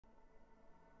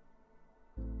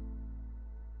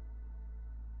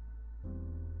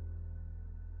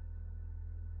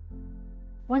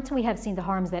Once we have seen the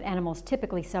harms that animals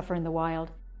typically suffer in the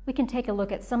wild, we can take a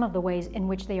look at some of the ways in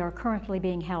which they are currently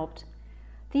being helped.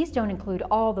 These don't include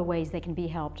all the ways they can be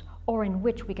helped, or in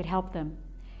which we could help them.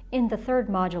 In the third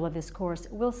module of this course,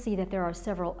 we'll see that there are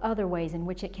several other ways in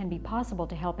which it can be possible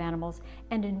to help animals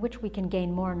and in which we can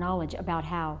gain more knowledge about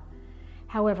how.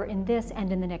 However, in this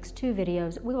and in the next two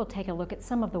videos, we will take a look at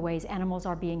some of the ways animals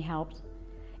are being helped.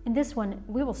 In this one,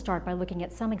 we will start by looking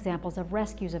at some examples of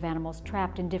rescues of animals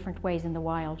trapped in different ways in the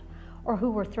wild, or who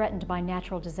were threatened by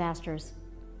natural disasters.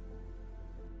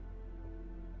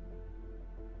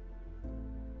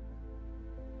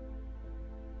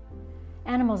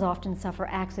 Animals often suffer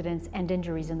accidents and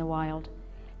injuries in the wild.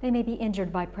 They may be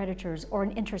injured by predators or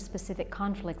in interspecific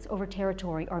conflicts over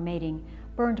territory or mating,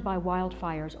 burned by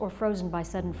wildfires or frozen by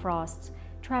sudden frosts,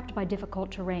 trapped by difficult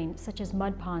terrain such as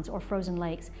mud ponds or frozen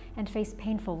lakes, and face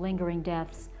painful, lingering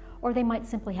deaths. Or they might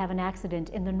simply have an accident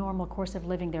in the normal course of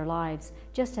living their lives,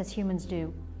 just as humans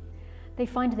do. They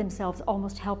find themselves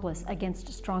almost helpless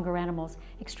against stronger animals,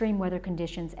 extreme weather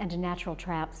conditions, and natural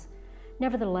traps.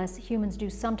 Nevertheless, humans do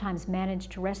sometimes manage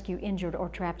to rescue injured or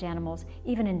trapped animals,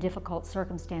 even in difficult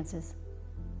circumstances.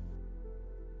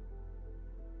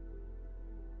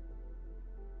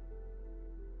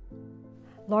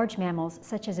 Large mammals,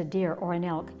 such as a deer or an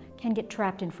elk, can get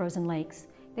trapped in frozen lakes.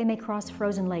 They may cross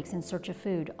frozen lakes in search of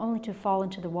food, only to fall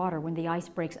into the water when the ice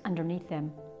breaks underneath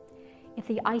them. If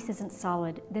the ice isn't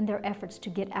solid, then their efforts to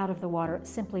get out of the water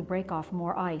simply break off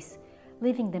more ice,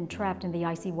 leaving them trapped in the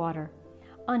icy water.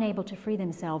 Unable to free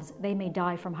themselves, they may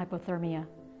die from hypothermia.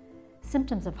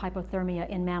 Symptoms of hypothermia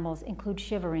in mammals include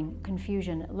shivering,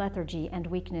 confusion, lethargy, and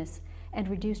weakness, and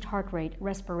reduced heart rate,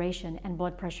 respiration, and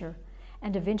blood pressure,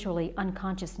 and eventually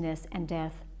unconsciousness and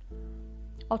death.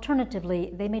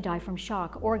 Alternatively, they may die from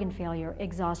shock, organ failure,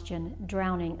 exhaustion,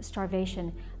 drowning,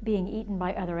 starvation, being eaten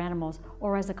by other animals,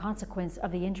 or as a consequence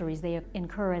of the injuries they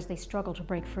incur as they struggle to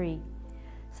break free.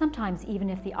 Sometimes, even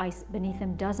if the ice beneath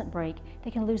them doesn't break,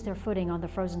 they can lose their footing on the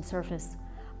frozen surface.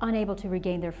 Unable to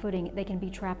regain their footing, they can be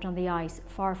trapped on the ice,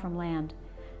 far from land.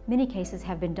 Many cases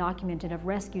have been documented of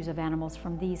rescues of animals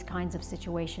from these kinds of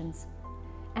situations.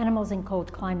 Animals in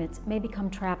cold climates may become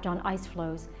trapped on ice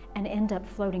floes and end up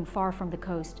floating far from the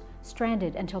coast,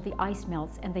 stranded until the ice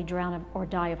melts and they drown or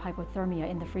die of hypothermia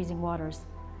in the freezing waters.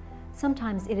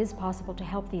 Sometimes it is possible to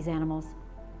help these animals.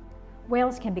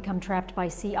 Whales can become trapped by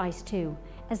sea ice too.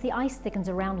 As the ice thickens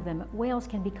around them, whales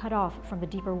can be cut off from the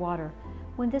deeper water.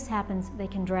 When this happens, they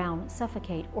can drown,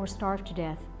 suffocate, or starve to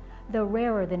death. Though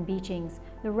rarer than beachings,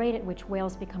 the rate at which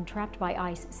whales become trapped by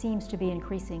ice seems to be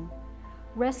increasing.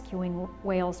 Rescuing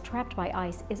whales trapped by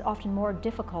ice is often more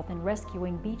difficult than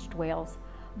rescuing beached whales,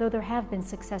 though there have been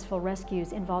successful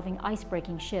rescues involving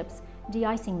ice-breaking ships,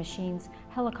 de-icing machines,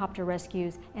 helicopter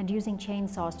rescues, and using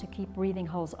chainsaws to keep breathing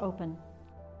holes open.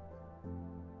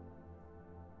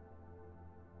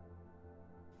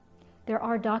 There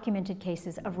are documented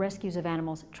cases of rescues of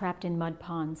animals trapped in mud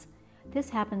ponds.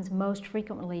 This happens most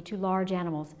frequently to large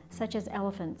animals, such as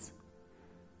elephants.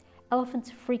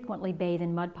 Elephants frequently bathe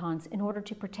in mud ponds in order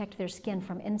to protect their skin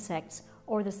from insects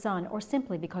or the sun, or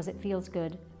simply because it feels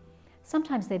good.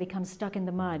 Sometimes they become stuck in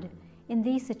the mud. In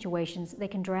these situations, they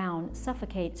can drown,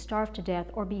 suffocate, starve to death,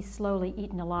 or be slowly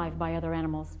eaten alive by other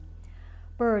animals.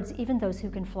 Birds, even those who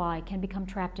can fly, can become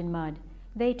trapped in mud.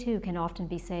 They too can often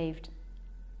be saved.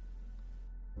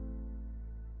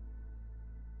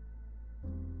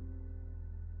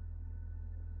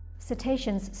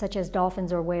 Cetaceans, such as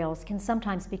dolphins or whales, can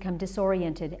sometimes become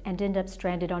disoriented and end up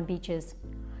stranded on beaches.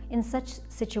 In such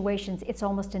situations, it's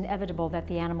almost inevitable that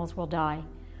the animals will die.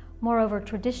 Moreover,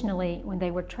 traditionally, when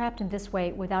they were trapped in this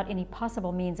way without any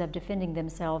possible means of defending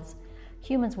themselves,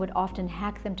 humans would often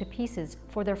hack them to pieces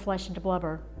for their flesh and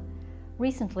blubber.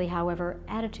 Recently, however,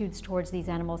 attitudes towards these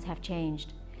animals have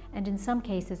changed, and in some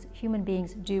cases, human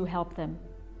beings do help them.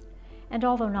 And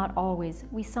although not always,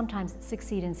 we sometimes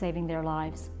succeed in saving their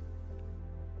lives.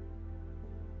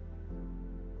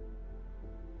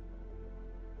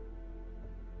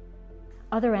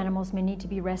 Other animals may need to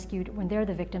be rescued when they're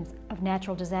the victims of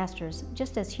natural disasters,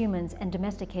 just as humans and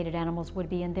domesticated animals would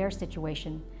be in their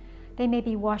situation. They may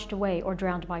be washed away or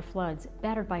drowned by floods,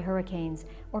 battered by hurricanes,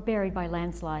 or buried by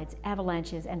landslides,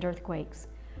 avalanches, and earthquakes.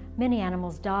 Many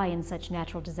animals die in such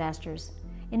natural disasters.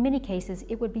 In many cases,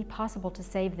 it would be possible to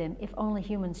save them if only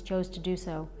humans chose to do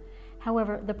so.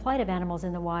 However, the plight of animals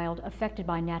in the wild affected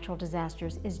by natural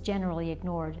disasters is generally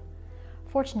ignored.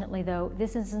 Fortunately, though,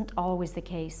 this isn't always the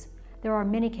case. There are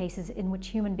many cases in which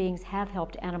human beings have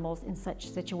helped animals in such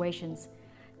situations.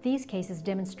 These cases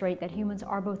demonstrate that humans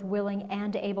are both willing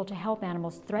and able to help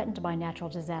animals threatened by natural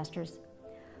disasters.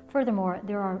 Furthermore,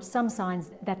 there are some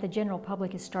signs that the general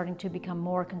public is starting to become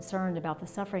more concerned about the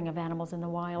suffering of animals in the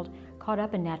wild caught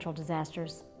up in natural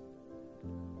disasters.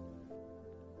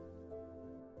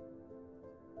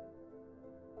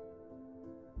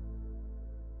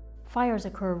 Fires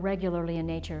occur regularly in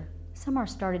nature. Some are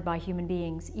started by human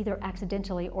beings, either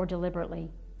accidentally or deliberately.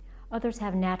 Others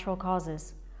have natural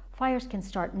causes. Fires can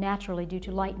start naturally due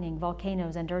to lightning,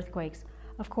 volcanoes, and earthquakes.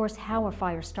 Of course, how a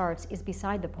fire starts is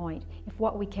beside the point if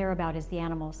what we care about is the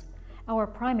animals. Our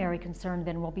primary concern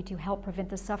then will be to help prevent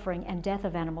the suffering and death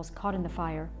of animals caught in the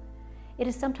fire. It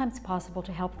is sometimes possible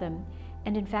to help them,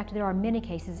 and in fact there are many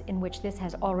cases in which this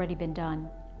has already been done.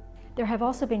 There have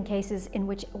also been cases in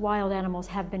which wild animals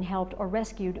have been helped or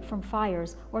rescued from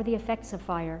fires or the effects of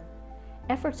fire.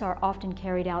 Efforts are often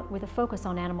carried out with a focus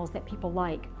on animals that people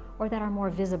like or that are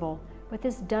more visible, but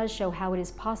this does show how it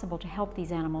is possible to help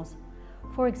these animals.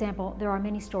 For example, there are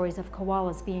many stories of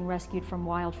koalas being rescued from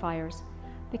wildfires.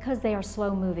 Because they are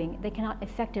slow-moving, they cannot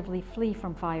effectively flee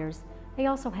from fires. They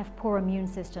also have poor immune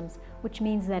systems, which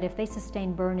means that if they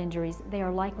sustain burn injuries, they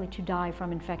are likely to die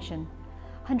from infection.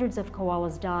 Hundreds of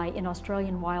koalas die in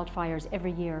Australian wildfires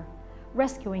every year.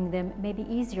 Rescuing them may be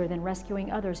easier than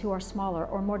rescuing others who are smaller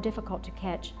or more difficult to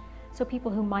catch, so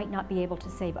people who might not be able to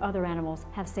save other animals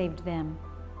have saved them.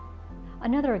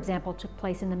 Another example took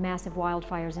place in the massive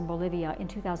wildfires in Bolivia in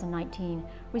 2019,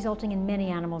 resulting in many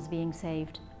animals being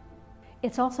saved.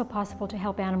 It's also possible to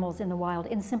help animals in the wild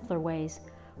in simpler ways.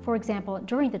 For example,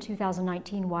 during the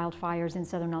 2019 wildfires in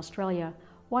southern Australia,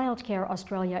 Wildcare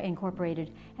Australia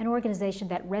Incorporated, an organization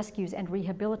that rescues and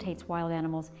rehabilitates wild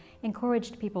animals,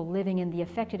 encouraged people living in the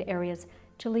affected areas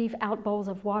to leave out bowls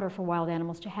of water for wild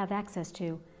animals to have access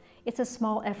to. It's a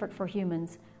small effort for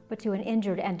humans, but to an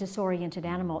injured and disoriented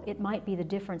animal, it might be the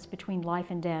difference between life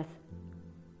and death.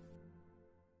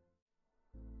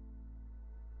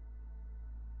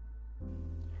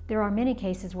 There are many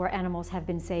cases where animals have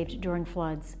been saved during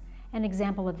floods. An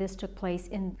example of this took place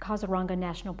in Kaziranga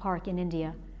National Park in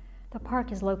India. The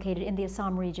park is located in the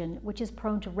Assam region, which is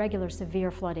prone to regular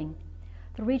severe flooding.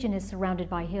 The region is surrounded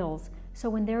by hills, so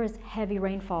when there is heavy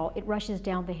rainfall, it rushes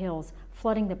down the hills,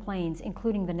 flooding the plains,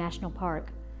 including the national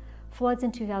park. Floods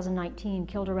in 2019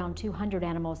 killed around 200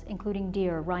 animals, including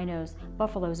deer, rhinos,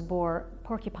 buffaloes, boar,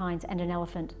 porcupines, and an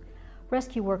elephant.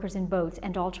 Rescue workers in boats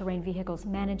and all-terrain vehicles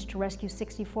managed to rescue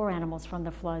 64 animals from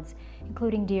the floods,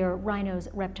 including deer, rhinos,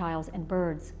 reptiles, and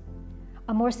birds.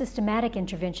 A more systematic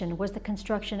intervention was the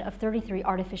construction of 33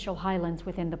 artificial highlands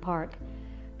within the park.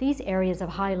 These areas of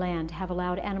high land have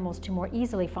allowed animals to more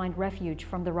easily find refuge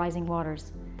from the rising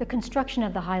waters. The construction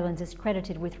of the highlands is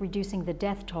credited with reducing the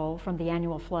death toll from the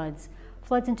annual floods.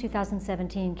 Floods in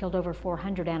 2017 killed over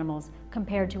 400 animals,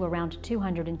 compared to around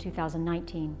 200 in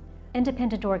 2019.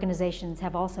 Independent organizations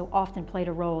have also often played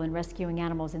a role in rescuing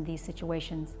animals in these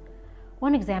situations.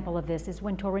 One example of this is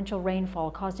when torrential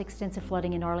rainfall caused extensive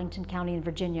flooding in Arlington County in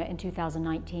Virginia in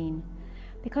 2019.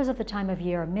 Because of the time of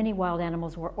year, many wild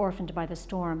animals were orphaned by the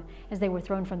storm as they were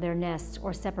thrown from their nests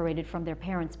or separated from their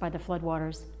parents by the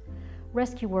floodwaters.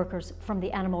 Rescue workers from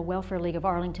the Animal Welfare League of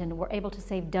Arlington were able to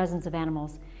save dozens of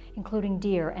animals, including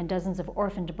deer and dozens of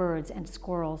orphaned birds and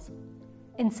squirrels.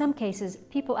 In some cases,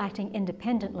 people acting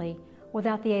independently,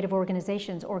 without the aid of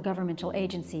organizations or governmental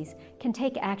agencies, can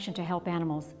take action to help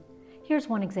animals. Here's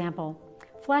one example.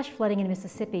 Flash flooding in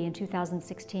Mississippi in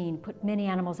 2016 put many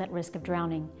animals at risk of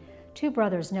drowning. Two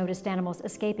brothers noticed animals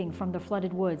escaping from the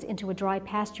flooded woods into a dry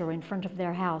pasture in front of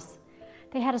their house.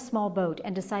 They had a small boat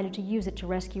and decided to use it to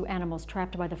rescue animals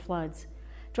trapped by the floods.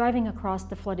 Driving across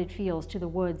the flooded fields to the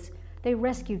woods, they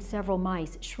rescued several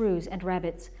mice, shrews, and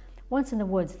rabbits. Once in the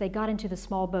woods, they got into the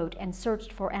small boat and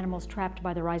searched for animals trapped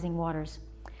by the rising waters.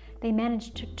 They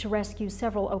managed to rescue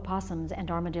several opossums and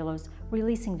armadillos,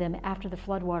 releasing them after the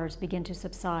floodwaters began to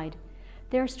subside.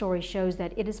 Their story shows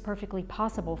that it is perfectly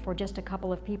possible for just a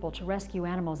couple of people to rescue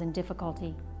animals in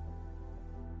difficulty.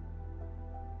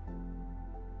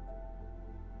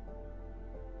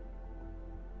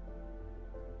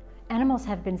 Animals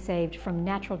have been saved from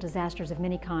natural disasters of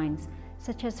many kinds,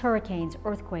 such as hurricanes,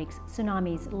 earthquakes,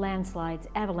 tsunamis, landslides,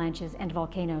 avalanches, and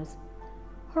volcanoes.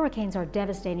 Hurricanes are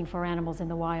devastating for animals in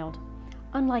the wild.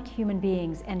 Unlike human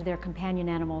beings and their companion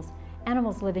animals,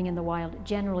 animals living in the wild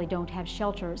generally don't have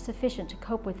shelter sufficient to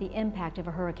cope with the impact of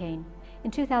a hurricane. In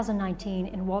 2019,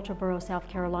 in Walterboro, South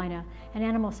Carolina, an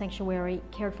animal sanctuary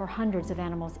cared for hundreds of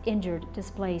animals injured,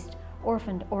 displaced,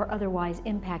 orphaned, or otherwise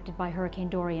impacted by Hurricane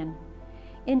Dorian.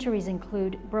 Injuries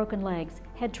include broken legs,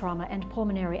 head trauma, and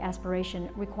pulmonary aspiration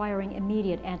requiring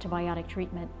immediate antibiotic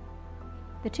treatment.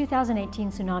 The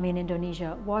 2018 tsunami in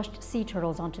Indonesia washed sea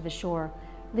turtles onto the shore,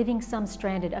 leaving some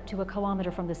stranded up to a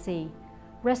kilometer from the sea.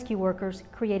 Rescue workers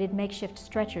created makeshift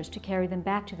stretchers to carry them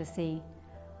back to the sea.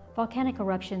 Volcanic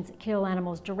eruptions kill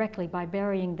animals directly by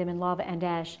burying them in lava and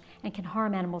ash and can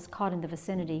harm animals caught in the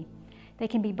vicinity. They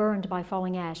can be burned by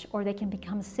falling ash, or they can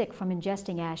become sick from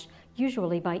ingesting ash,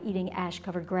 usually by eating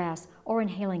ash-covered grass or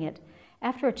inhaling it.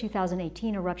 After a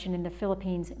 2018 eruption in the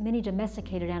Philippines, many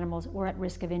domesticated animals were at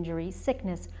risk of injury,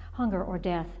 sickness, hunger, or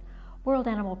death. World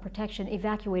Animal Protection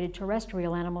evacuated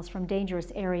terrestrial animals from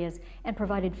dangerous areas and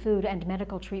provided food and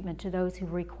medical treatment to those who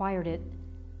required it.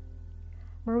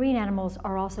 Marine animals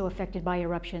are also affected by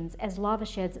eruptions, as lava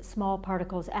sheds small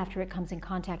particles after it comes in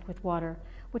contact with water,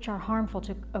 which are harmful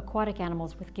to aquatic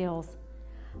animals with gills.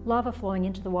 Lava flowing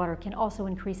into the water can also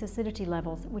increase acidity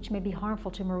levels, which may be harmful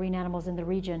to marine animals in the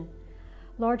region.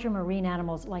 Larger marine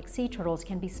animals like sea turtles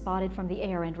can be spotted from the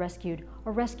air and rescued,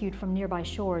 or rescued from nearby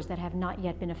shores that have not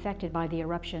yet been affected by the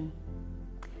eruption.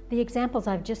 The examples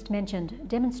I've just mentioned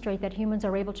demonstrate that humans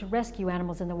are able to rescue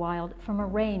animals in the wild from a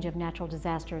range of natural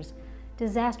disasters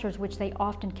which they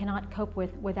often cannot cope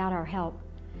with without our help.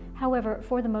 However,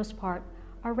 for the most part,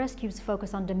 our rescues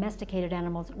focus on domesticated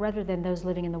animals rather than those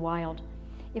living in the wild.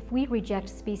 If we reject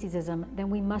speciesism,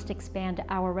 then we must expand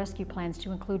our rescue plans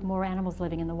to include more animals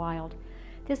living in the wild.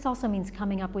 This also means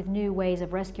coming up with new ways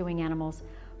of rescuing animals.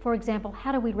 For example,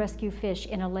 how do we rescue fish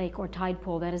in a lake or tide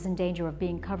pool that is in danger of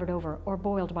being covered over or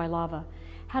boiled by lava?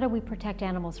 How do we protect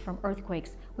animals from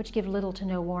earthquakes, which give little to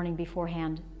no warning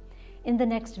beforehand? In the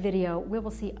next video, we will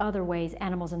see other ways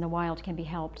animals in the wild can be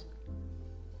helped.